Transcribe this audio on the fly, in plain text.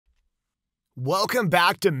Welcome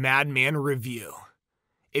back to MadMan Review.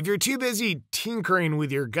 If you're too busy tinkering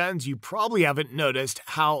with your guns, you probably haven't noticed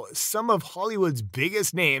how some of Hollywood's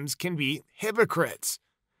biggest names can be hypocrites.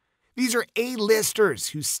 These are A-listers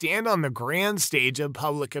who stand on the grand stage of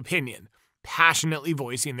public opinion, passionately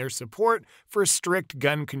voicing their support for strict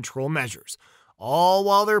gun control measures, all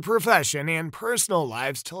while their profession and personal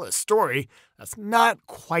lives tell a story that's not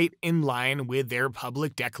quite in line with their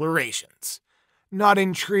public declarations. Not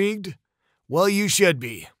intrigued? Well, you should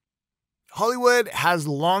be. Hollywood has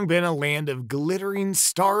long been a land of glittering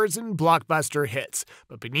stars and blockbuster hits,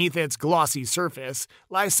 but beneath its glossy surface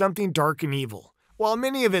lies something dark and evil. While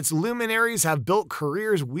many of its luminaries have built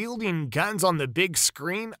careers wielding guns on the big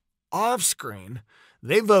screen, off-screen,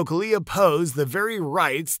 they vocally oppose the very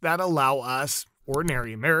rights that allow us,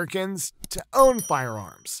 ordinary Americans, to own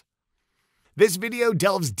firearms. This video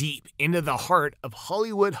delves deep into the heart of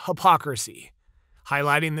Hollywood hypocrisy,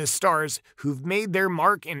 highlighting the stars who've made their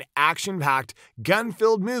mark in action-packed,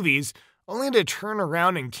 gun-filled movies only to turn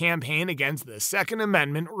around and campaign against the Second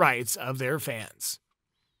Amendment rights of their fans.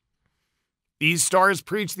 These stars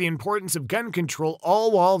preach the importance of gun control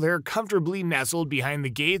all while they're comfortably nestled behind the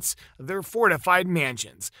gates of their fortified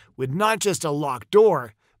mansions, with not just a locked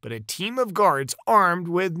door, but a team of guards armed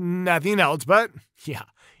with nothing else but, yeah,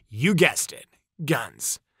 you guessed it,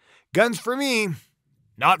 guns. Guns for me,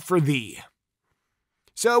 not for thee.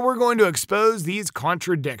 So we're going to expose these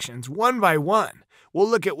contradictions one by one. We'll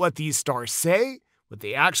look at what these stars say, what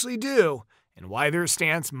they actually do, and why their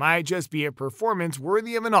stance might just be a performance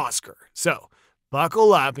worthy of an Oscar. So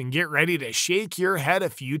buckle up and get ready to shake your head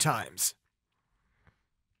a few times.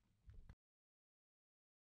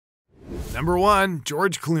 Number 1,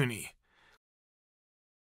 George Clooney.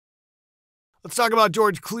 Let's talk about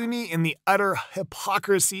George Clooney and the utter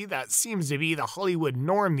hypocrisy that seems to be the Hollywood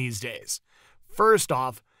norm these days. First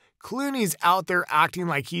off, Clooney's out there acting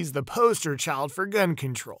like he's the poster child for gun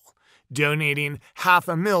control, donating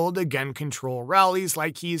 $500,000 to gun control rallies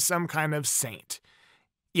like he's some kind of saint.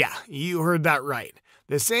 Yeah, you heard that right.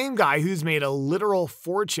 The same guy who's made a literal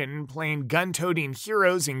fortune playing gun-toting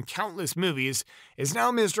heroes in countless movies is now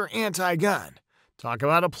Mr. Anti-Gun. Talk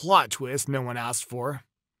about a plot twist no one asked for.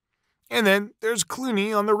 And then there's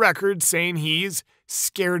Clooney on the record saying he's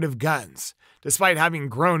scared of guns, despite having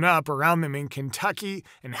grown up around them in Kentucky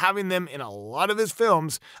and having them in a lot of his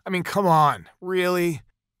films. I mean, come on, really?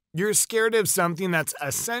 You're scared of something that's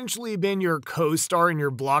essentially been your co-star in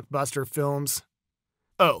your blockbuster films?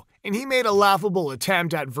 Oh, and he made a laughable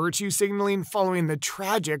attempt at virtue signaling following the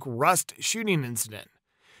tragic Rust shooting incident.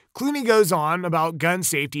 Clooney goes on about gun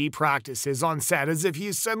safety practices on set as if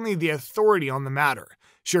he's suddenly the authority on the matter.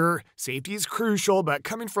 Sure, safety is crucial, but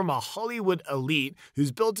coming from a Hollywood elite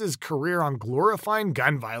who's built his career on glorifying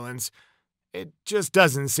gun violence, it just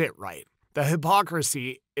doesn't sit right. The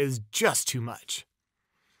hypocrisy is just too much.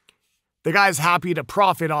 The guy's happy to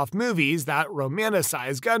profit off movies that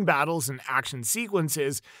romanticize gun battles and action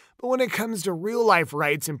sequences, but when it comes to real-life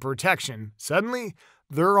rights and protection, suddenly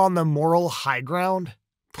they're on the moral high ground?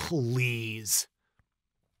 Please.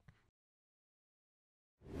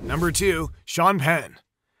 Number 2, Sean Penn.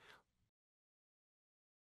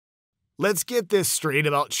 Let's get this straight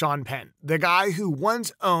about Sean Penn, the guy who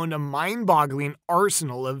once owned a mind-boggling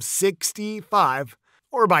arsenal of 65,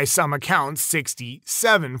 or by some accounts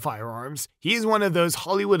 67 firearms. He's one of those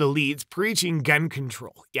Hollywood elites preaching gun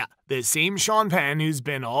control. Yeah, the same Sean Penn who's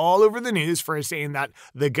been all over the news for saying that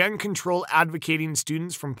the gun control advocating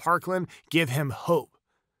students from Parkland give him hope.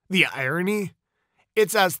 The irony?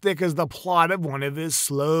 It's as thick as the plot of one of his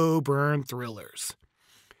slow burn thrillers.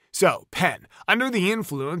 So, Penn, under the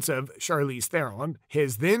influence of Charlize Theron,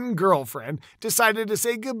 his then girlfriend, decided to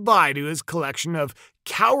say goodbye to his collection of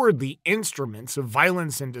cowardly instruments of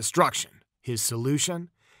violence and destruction. His solution?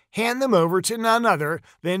 Hand them over to none other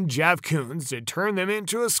than Jeff Koons to turn them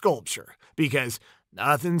into a sculpture, because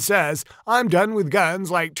nothing says I'm done with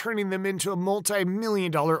guns like turning them into a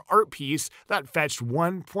multi-million-dollar art piece that fetched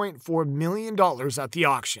 $1.4 million at the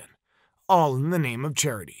auction, all in the name of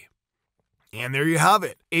charity. And there you have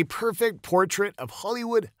it, a perfect portrait of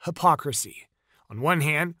Hollywood hypocrisy. On one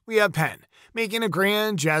hand, we have Penn, making a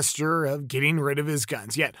grand gesture of getting rid of his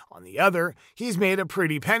guns, yet on the other, he's made a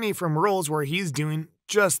pretty penny from roles where he's doing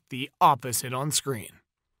just the opposite on screen.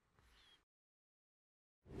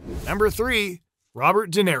 Number 3,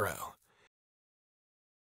 Robert De Niro.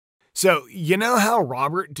 So, you know how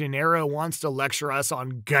Robert De Niro wants to lecture us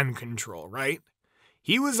on gun control, right?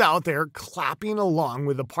 He was out there clapping along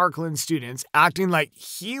with the Parkland students, acting like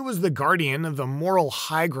he was the guardian of the moral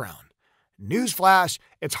high ground. Newsflash,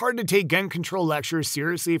 it's hard to take gun control lectures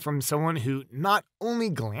seriously from someone who not only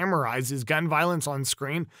glamorizes gun violence on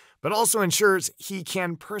screen, but also ensures he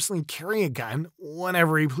can personally carry a gun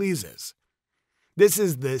whenever he pleases. This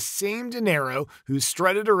is the same De Niro who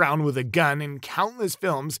strutted around with a gun in countless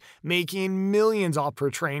films, making millions off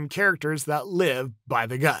portraying characters that live by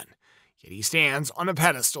the gun. Yet he stands on a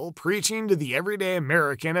pedestal preaching to the everyday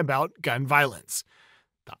American about gun violence.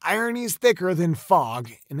 The irony's thicker than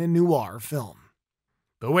fog in a noir film.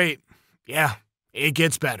 But wait, yeah, it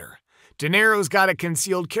gets better. De Niro's got a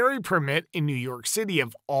concealed carry permit in New York City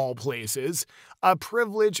of all places, a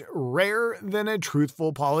privilege rarer than a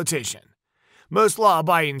truthful politician. Most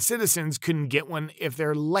law-abiding citizens couldn't get one if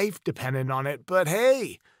their life depended on it, but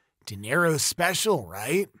hey, De Niro's special,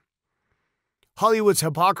 right? Hollywood's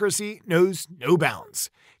hypocrisy knows no bounds.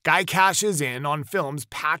 Guy cashes in on films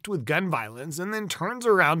packed with gun violence and then turns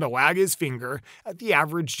around to wag his finger at the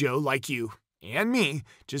average Joe like you and me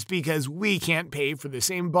just because we can't pay for the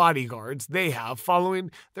same bodyguards they have following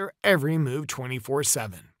their every move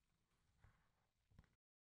 24/7.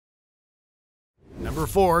 Number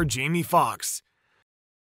 4, Jamie Foxx.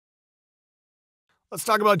 Let's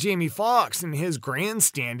talk about Jamie Foxx and his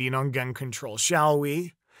grandstanding on gun control, shall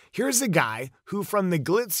we? Here's a guy who, from the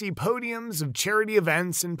glitzy podiums of charity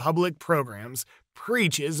events and public programs,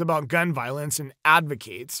 preaches about gun violence and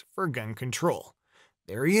advocates for gun control.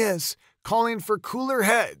 There he is, calling for cooler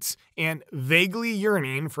heads and vaguely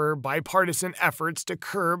yearning for bipartisan efforts to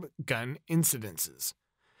curb gun incidences,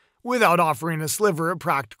 without offering a sliver of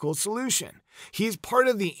practical solution. He's part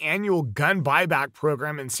of the annual gun buyback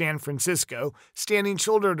program in San Francisco, standing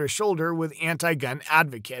shoulder to shoulder with anti-gun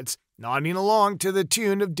advocates, nodding along to the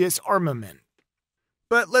tune of disarmament.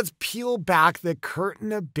 But let's peel back the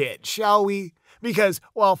curtain a bit, shall we? Because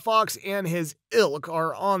while Foxx and his ilk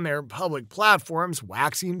are on their public platforms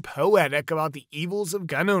waxing poetic about the evils of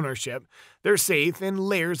gun ownership, they're safe in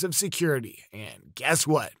layers of security. And guess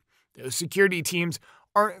what? Those security teams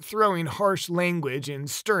aren't throwing harsh language and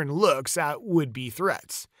stern looks at would-be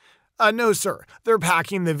threats. No, sir, they're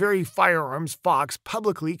packing the very firearms Foxx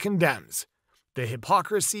publicly condemns. The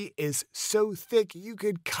hypocrisy is so thick you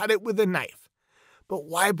could cut it with a knife. But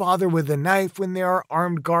why bother with a knife when there are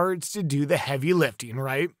armed guards to do the heavy lifting,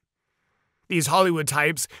 right? These Hollywood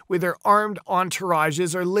types with their armed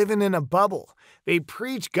entourages are living in a bubble. They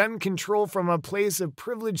preach gun control from a place of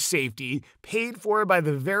privileged safety, paid for by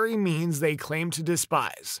the very means they claim to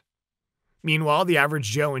despise. Meanwhile, the average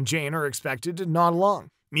Joe and Jane are expected to nod along,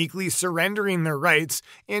 meekly surrendering their rights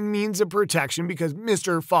and means of protection because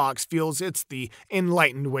Mr. Foxx feels it's the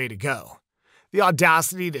enlightened way to go. The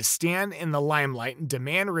audacity to stand in the limelight and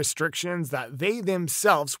demand restrictions that they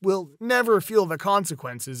themselves will never feel the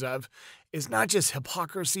consequences of is not just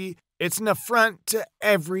hypocrisy, it's an affront to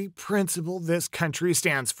every principle this country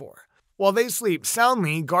stands for. While they sleep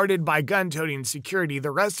soundly, guarded by gun-toting security, the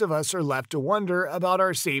rest of us are left to wonder about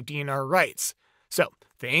our safety and our rights. So,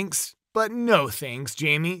 thanks, but no thanks,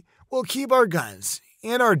 Jamie. We'll keep our guns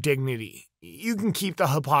and our dignity. You can keep the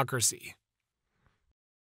hypocrisy.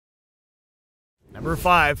 Number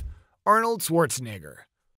 5, Arnold Schwarzenegger.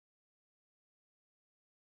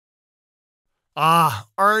 Ah,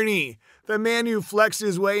 Arnie, the man who flexed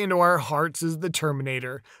his way into our hearts as the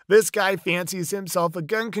Terminator. This guy fancies himself a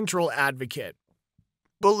gun control advocate.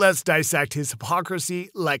 But let's dissect his hypocrisy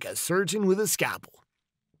like a surgeon with a scalpel.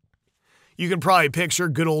 You can probably picture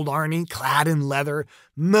good old Arnie, clad in leather,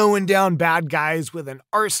 mowing down bad guys with an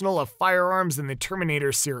arsenal of firearms in the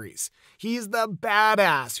Terminator series. He's the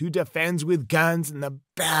badass who defends with guns and the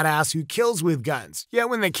badass who kills with guns. Yet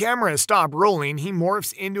when the cameras stop rolling, he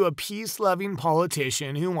morphs into a peace-loving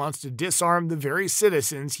politician who wants to disarm the very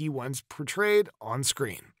citizens he once portrayed on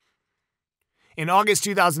screen. In August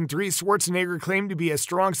 2003, Schwarzenegger claimed to be a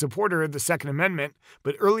strong supporter of the Second Amendment,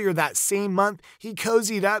 but earlier that same month, he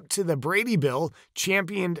cozied up to the Brady Bill,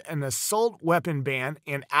 championed an assault weapon ban,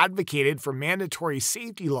 and advocated for mandatory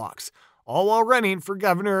safety locks, all while running for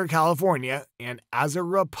governor of California, and as a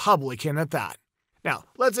Republican at that. Now,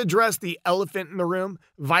 let's address the elephant in the room: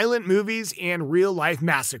 violent movies and real-life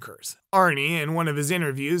massacres. Arnie, in one of his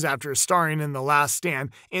interviews after starring in The Last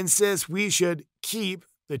Stand, insists we should keep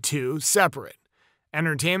the two separate.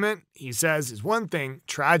 Entertainment, he says, is one thing,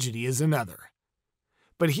 tragedy is another.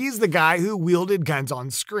 But he's the guy who wielded guns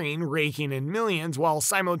on screen, raking in millions while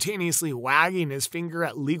simultaneously wagging his finger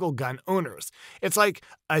at legal gun owners. It's like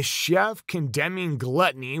a chef condemning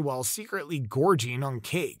gluttony while secretly gorging on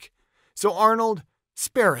cake. So Arnold,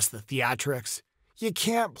 spare us the theatrics. You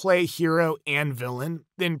can't play hero and villain,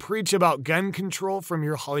 then preach about gun control from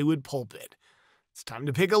your Hollywood pulpit. It's time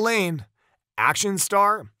to pick a lane: action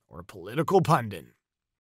star or political pundit.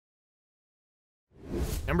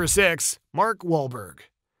 Number 6. Mark Wahlberg.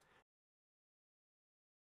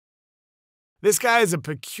 This guy has a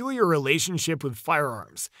peculiar relationship with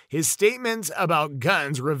firearms. His statements about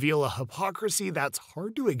guns reveal a hypocrisy that's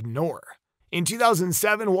hard to ignore. In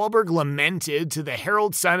 2007, Wahlberg lamented to the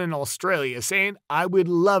Herald Sun in Australia, saying, "I would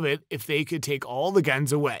love it if they could take all the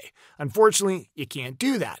guns away. Unfortunately, you can't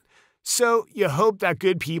do that. So you hope that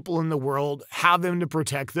good people in the world have them to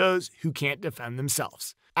protect those who can't defend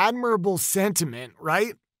themselves." Admirable sentiment,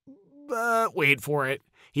 right? But wait for it.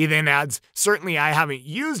 He then adds, "Certainly I haven't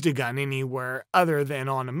used a gun anywhere other than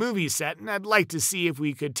on a movie set, and I'd like to see if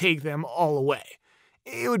we could take them all away.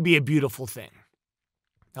 It would be a beautiful thing."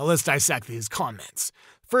 Now let's dissect his comments.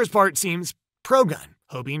 First part seems pro-gun,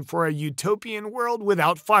 hoping for a utopian world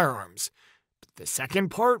without firearms. But the second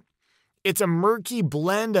part? It's a murky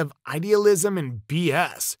blend of idealism and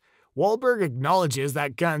BS. Wahlberg acknowledges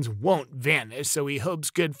that guns won't vanish, so he hopes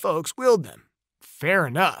good folks wield them. Fair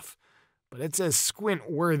enough. But it's a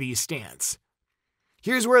squint-worthy stance.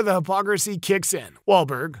 Here's where the hypocrisy kicks in.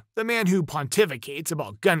 Wahlberg, the man who pontificates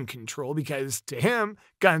about gun control because to him,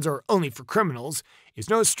 guns are only for criminals, is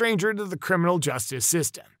no stranger to the criminal justice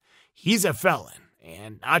system. He's a felon,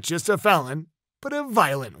 and not just a felon, but a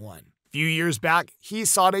violent one. A few years back, he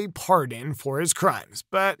sought a pardon for his crimes,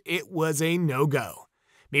 but it was a no-go.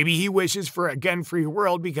 Maybe he wishes for a gun-free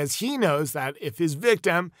world because he knows that if his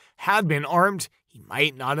victim had been armed, he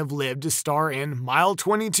might not have lived to star in Mile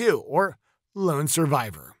 22 or Lone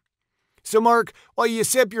Survivor. So Mark, while you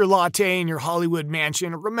sip your latte in your Hollywood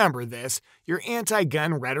mansion, remember this: your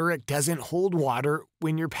anti-gun rhetoric doesn't hold water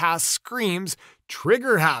when your past screams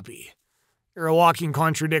trigger happy. You're a walking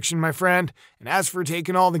contradiction, my friend, and as for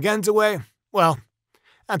taking all the guns away, well,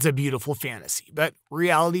 that's a beautiful fantasy, but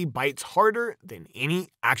reality bites harder than any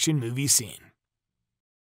action movie scene.